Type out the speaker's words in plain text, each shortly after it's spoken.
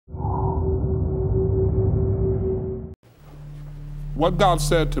what God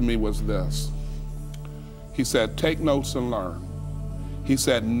said to me was this. He said, take notes and learn. He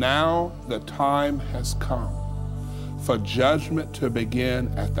said, now the time has come for judgment to begin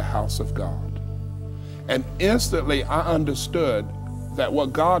at the house of God. And instantly I understood that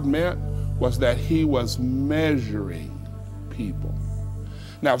what God meant was that he was measuring people.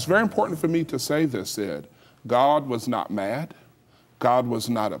 Now, it's very important for me to say this, Sid. God was not mad. God was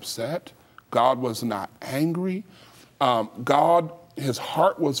not upset. God was not angry. God, his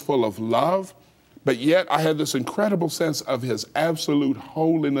heart was full of love, but yet I had this incredible sense of his absolute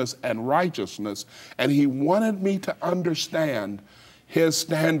holiness and righteousness, and he wanted me to understand his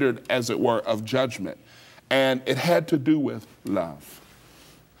standard, as it were, of judgment. And it had to do with love.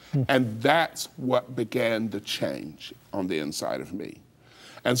 And that's what began to change on the inside of me.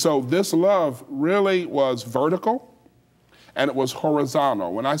 And so this love really was vertical and it was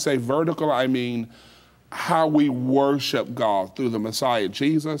horizontal. When I say vertical, I mean how we worship God through the Messiah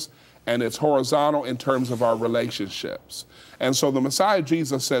Jesus, and it's horizontal in terms of our relationships. And so the Messiah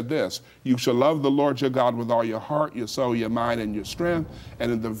Jesus said this, you shall love the Lord your God with all your heart, your soul, your mind, and your strength.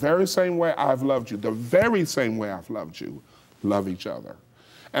 And in the very same way I've loved you, the very same way I've loved you, love each other.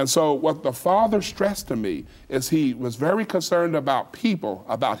 And so what the Father stressed to me is he was very concerned about people,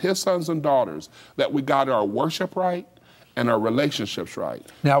 about his sons and daughters, that we got our worship right and our relationships right.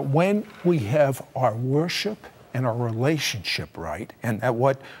 Now, when we have our worship and our relationship right, and that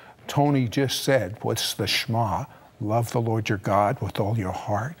what Tony just said, what's the Shema, love the Lord your God with all your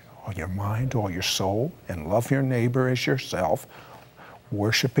heart, all your mind, all your soul, and love your neighbor as yourself,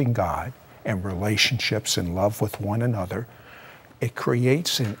 worshiping God and relationships and love with one another, it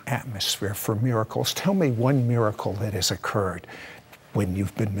creates an atmosphere for miracles. Tell me one miracle that has occurred when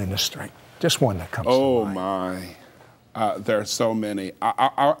you've been ministering. Just one that comes to mind. Oh my, there are so many.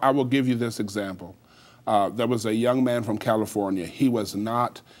 I will give you this example. There was a young man from California. He was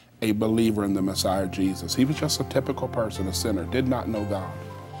not a believer in the Messiah Jesus. He was just a typical person, a sinner, did not know God.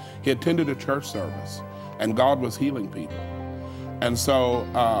 He attended a church service and God was healing people. And so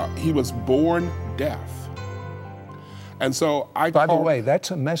he was born deaf. And so By the way,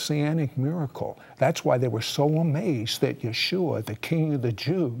 that's a messianic miracle. That's why they were so amazed that Yeshua, the King of the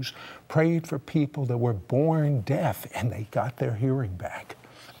Jews, prayed for people that were born deaf and they got their hearing back.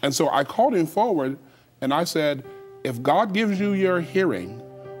 And so I called him forward and I said, if God gives you your hearing,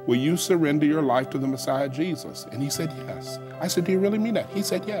 will you surrender your life to the Messiah Jesus? And he said, yes. I said, do you really mean that? He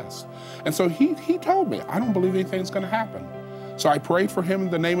said, yes. And so he told me, I don't believe anything's gonna happen. So I prayed for him in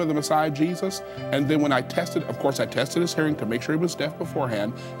the name of the Messiah Jesus, and then when I tested, of course I tested his hearing to make sure he was deaf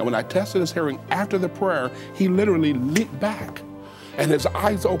beforehand, and when I tested his hearing after the prayer, he literally leaped back, and his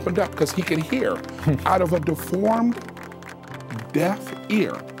eyes opened up because he could hear out of a deformed, deaf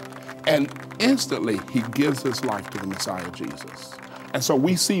ear, and instantly he gives his life to the Messiah Jesus. And so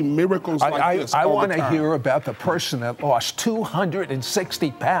we see miracles like this I all want the to time. hear about the person that lost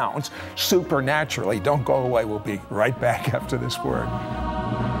 260 pounds supernaturally. Don't go away. We'll be right back after this word.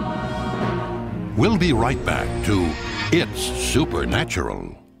 We'll be right back to It's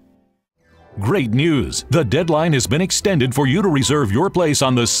Supernatural. Great news! The deadline has been extended for you to reserve your place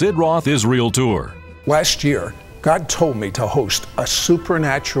on the Sid Roth Israel Tour. Last year, God told me to host a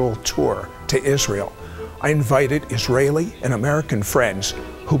supernatural tour to Israel. I invited Israeli and American friends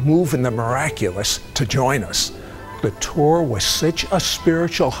who move in the miraculous to join us. The tour was such a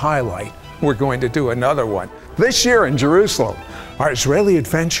spiritual highlight, we're going to do another one this year in Jerusalem. Our Israeli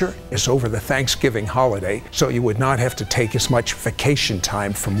adventure is over the Thanksgiving holiday, so you would not have to take as much vacation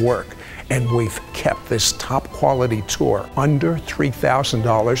time from work. And we've kept this top quality tour under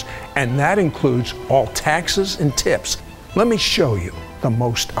 $3,000, and that includes all taxes and tips. Let me show you the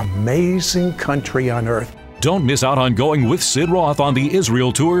most amazing country on earth. Don't miss out on going with Sid Roth on the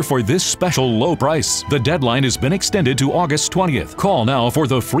Israel Tour for this special low price. The deadline has been extended to August 20th. Call now for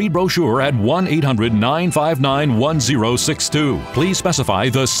the free brochure at 1-800-959-1062. Please specify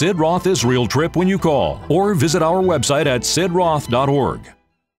the Sid Roth Israel trip when you call, or visit our website at sidroth.org.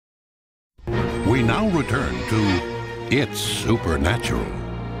 We now return to It's Supernatural.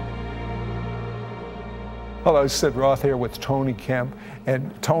 Hello, Sid Roth here with Tony Kemp.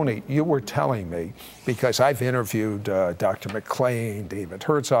 And Tony, you were telling me, because I've interviewed Dr. McLean, David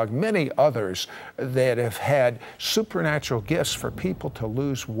Herzog, many others that have had supernatural gifts for people to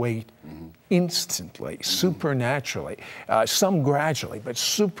lose weight instantly, supernaturally, some gradually, but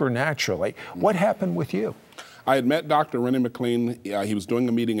supernaturally. What happened with you? I had met Dr. Rennie McLean. He was doing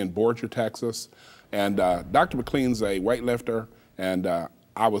a meeting in Borger, Texas. And Dr. McLean's a weightlifter, and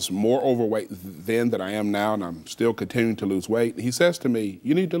I was more overweight then than I am now, and I'm still continuing to lose weight. He says to me,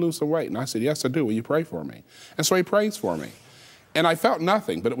 you need to lose some weight. And I said, yes, I do. Will you pray for me? And so he prays for me. And I felt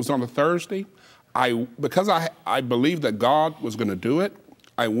nothing, but it was on a Thursday. Because I believed that God was going to do it,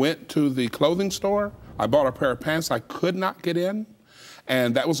 I went to the clothing store. I bought a pair of pants I could not get in,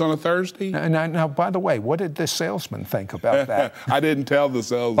 and that was on a Thursday. Now, by the way, what did the salesman think about that? I didn't tell the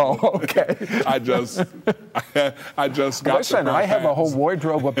salesman. Oh, okay. I just got. Listen, I have a whole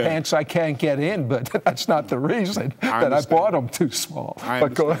wardrobe of pants I can't get in, but that's not the reason that I bought them too small.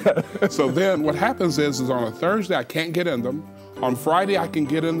 But go ahead. So then what happens is on a Thursday, I can't get in them. On Friday, I can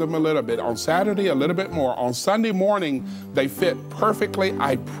get in them a little bit. On Saturday, a little bit more. On Sunday morning, they fit perfectly.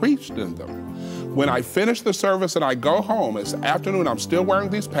 I preached in them. When I finish the service and I go home, it's afternoon, I'm still wearing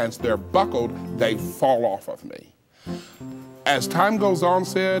these pants. They're buckled. They fall off of me. As time goes on,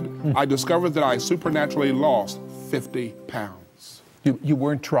 Sid, I discovered that I supernaturally lost 50 pounds. You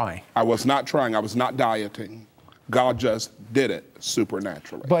weren't trying. I was not trying. I was not dieting. God just did it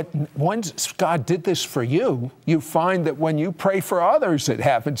supernaturally. But once God did this for you, you find that when you pray for others, it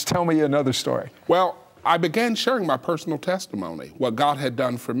happens. Tell me another story. Well, I began sharing my personal testimony, what God had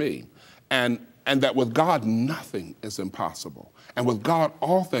done for me, and that with God, nothing is impossible. And with God,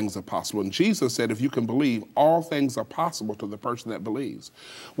 all things are possible. And Jesus said, if you can believe, all things are possible to the person that believes.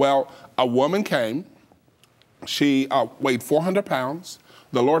 Well, a woman came. She weighed 400 pounds.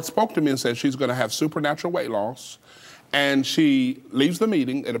 The Lord spoke to me and said she's going to have supernatural weight loss. And she leaves the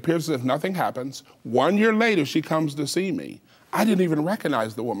meeting. It appears as if nothing happens. 1 year later, she comes to see me. I didn't even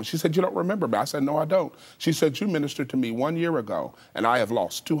recognize the woman. She said, you don't remember me? I said, no, I don't. She said, you ministered to me 1 year ago, and I have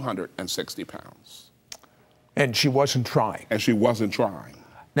lost 260 pounds. And she wasn't trying. And she wasn't trying.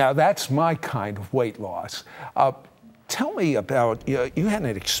 Now, that's my kind of weight loss. Tell me about, you had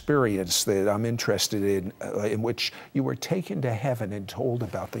an experience that I'm interested in which you were taken to heaven and told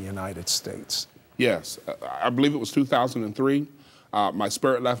about the United States. Yes, I believe it was 2003. My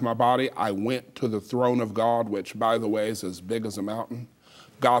spirit left my body. I went to the throne of God, which, by the way, is as big as a mountain.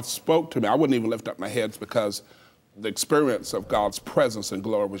 God spoke to me. I wouldn't even lift up my head because the experience of God's presence and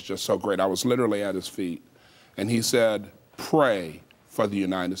glory was just so great. I was literally at his feet. And he said, pray for the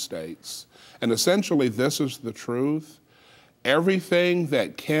United States. And essentially, this is the truth. Everything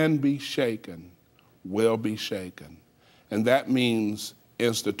that can be shaken will be shaken. And that means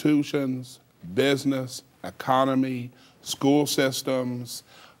institutions, business, economy, school systems,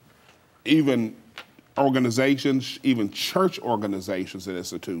 even organizations, even church organizations and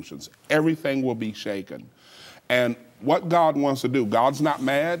institutions. Everything will be shaken. And what God wants to do, God's not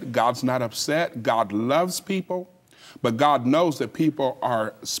mad, God's not upset, God loves people, but God knows that people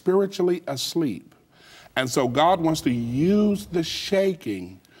are spiritually asleep. And so God wants to use the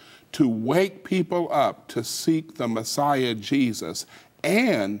shaking to wake people up to seek the Messiah Jesus,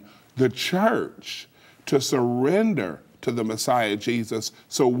 and the church to surrender to the Messiah Jesus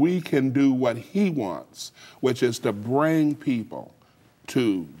so we can do what he wants, which is to bring people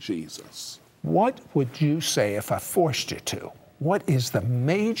to Jesus. What would you say if I forced you to? What is the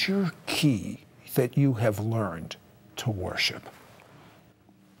major key that you have learned to worship?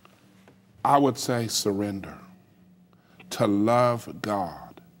 I would say surrender, to love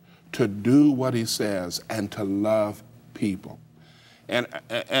God, to do what he says, and to love people.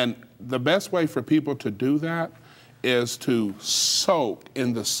 And the best way for people to do that is to soak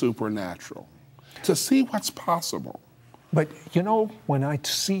in the supernatural, to see what's possible. But you know, when I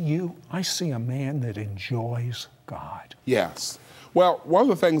see you, I see a man that enjoys God. Yes. Well, one of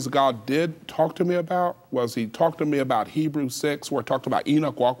the things God did talk to me about was he talked to me about Hebrews 6, where it talked about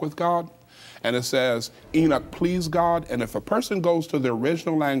Enoch walk with God. And it says, Enoch pleased God. And if a person goes to the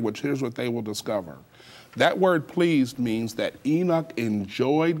original language, here's what they will discover. That word pleased means that Enoch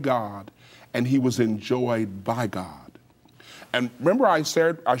enjoyed God and he was enjoyed by God. And remember I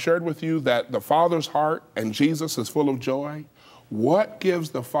shared with you that the Father's heart and Jesus is full of joy? What gives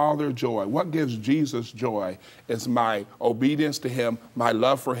the Father joy? What gives Jesus joy is my obedience to him, my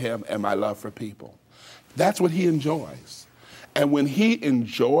love for him, and my love for people. That's what he enjoys. And when he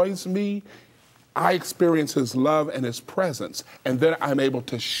enjoys me, I experience his love and his presence, and then I'm able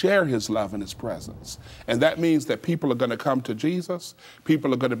to share his love and his presence. And that means that people are going to come to Jesus,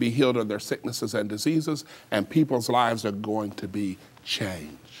 people are going to be healed of their sicknesses and diseases, and people's lives are going to be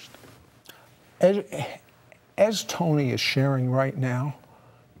changed. As Tony is sharing right now,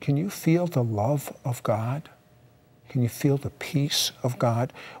 can you feel the love of God? Can you feel the peace of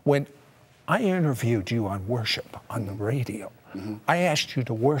God? When I interviewed you on worship on the radio, I asked you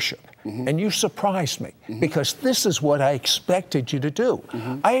to worship, and you surprised me, because this is what I expected you to do.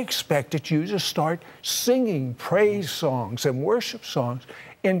 I expected you to start singing praise songs and worship songs.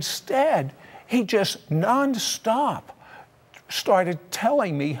 Instead, he just nonstop started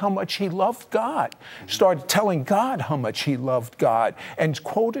telling me how much he loved God, started telling God how much he loved God, and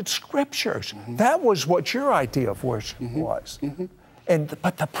quoted scriptures. That was what your idea of worship was.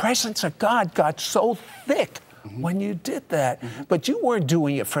 But the presence of God got so thick when you did that. But you weren't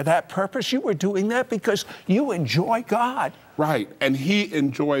doing it for that purpose. You were doing that because you enjoy God. Right, and he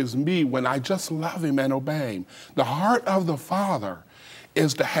enjoys me when I just love him and obey him. The heart of the Father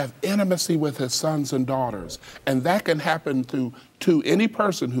is to have intimacy with his sons and daughters. And that can happen to any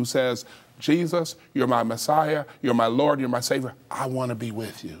person who says, Jesus, you're my Messiah, you're my Lord, you're my Savior, I want to be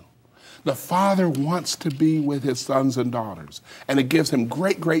with you. The Father wants to be with his sons and daughters, and it gives him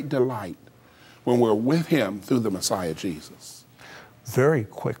great, great delight when we're with him through the Messiah Jesus. Very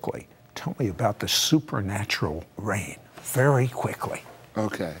quickly, tell me about the supernatural rain. Very quickly.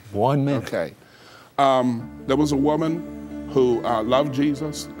 Okay. 1 minute. Okay. There was a woman who loved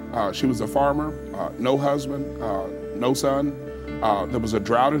Jesus. She was a farmer, no husband, no son. There was a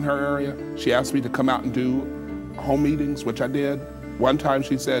drought in her area. She asked me to come out and do home meetings, which I did. One time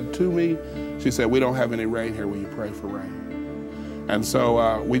she said to me, she said, we don't have any rain here, will you pray for rain? And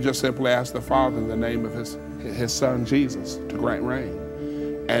so we just simply asked the Father in the name of his son Jesus to grant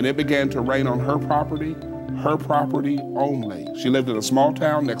rain. And it began to rain on her property only. She lived in a small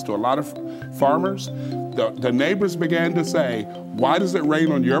town next to a lot of farmers. The neighbors began to say, why does it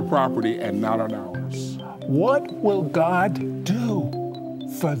rain on your property and not on ours? What will God do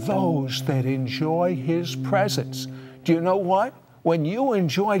for those that enjoy his presence? Do you know what? When you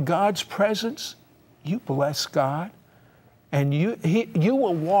enjoy God's presence, you bless God. And you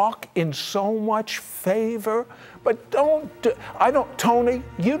will walk in so much favor. But Tony,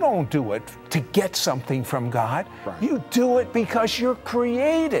 you don't do it to get something from God. Right. You do it because you're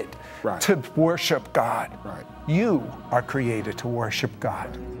created to worship God. Right. You are created to worship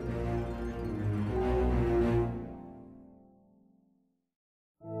God.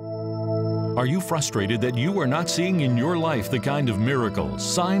 Are you frustrated that you are not seeing in your life the kind of miracles,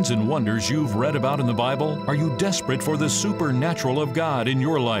 signs, and wonders you've read about in the Bible? Are you desperate for the supernatural of God in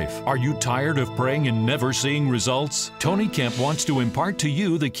your life? Are you tired of praying and never seeing results? Tony Kemp wants to impart to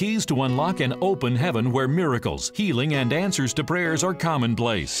you the keys to unlock an open heaven where miracles, healing, and answers to prayers are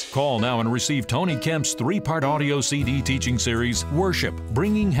commonplace. Call now and receive Tony Kemp's 3-part audio CD teaching series, Worship,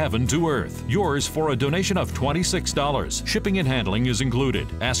 Bringing Heaven to Earth. Yours for a donation of $26. Shipping and handling is included.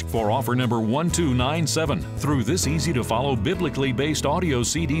 Ask for offer number 1297. Through this easy-to-follow, biblically based audio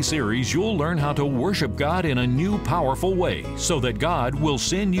CD series, you'll learn how to worship God in a new, powerful way so that God will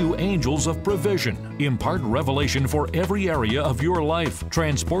send you angels of provision, impart revelation for every area of your life,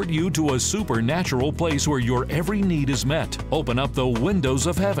 transport you to a supernatural place where your every need is met, open up the windows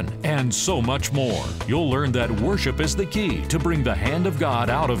of heaven, and so much more. You'll learn that worship is the key to bring the hand of God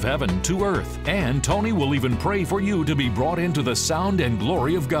out of heaven to earth, and Tony will even pray for you to be brought into the sound and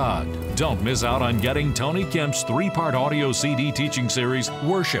glory of God. Don't miss out on getting Tony Kemp's 3-part audio CD teaching series,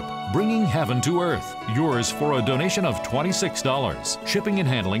 Worship, Bringing Heaven to Earth. Yours for a donation of $26. Shipping and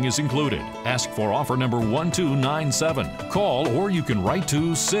handling is included. Ask for offer number 1297. Call or you can write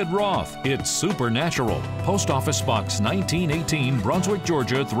to Sid Roth. It's Supernatural. Post Office Box 1918, Brunswick,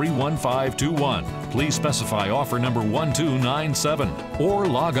 Georgia 31521. Please specify offer number 1297 or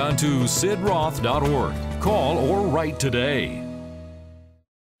log on to sidroth.org. Call or write today.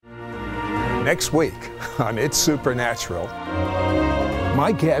 Next week on It's Supernatural,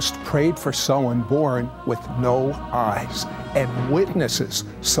 my guest prayed for someone born with no eyes, and witnesses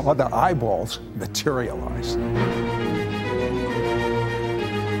saw the eyeballs materialize.